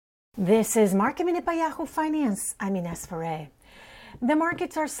This is Market Minute by Yahoo Finance. I'm Ines Ferre. The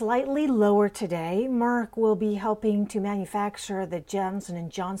markets are slightly lower today. Merck will be helping to manufacture the Johnson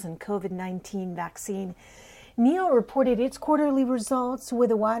 & Johnson COVID-19 vaccine. NIO reported its quarterly results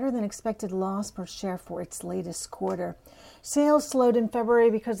with a wider than expected loss per share for its latest quarter. Sales slowed in February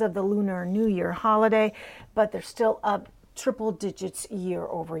because of the Lunar New Year holiday, but they're still up triple digits year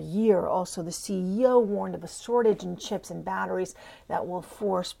over year. Also, the CEO warned of a shortage in chips and batteries that will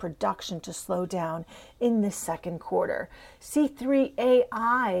force production to slow down in the second quarter.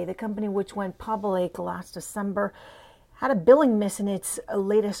 C3.ai, the company which went public last December, had a billing miss in its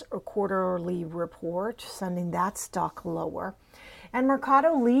latest quarterly report, sending that stock lower. And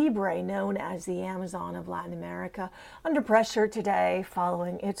Mercado Libre, known as the Amazon of Latin America, under pressure today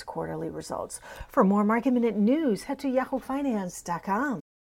following its quarterly results. For more Market Minute news, head to yahoofinance.com.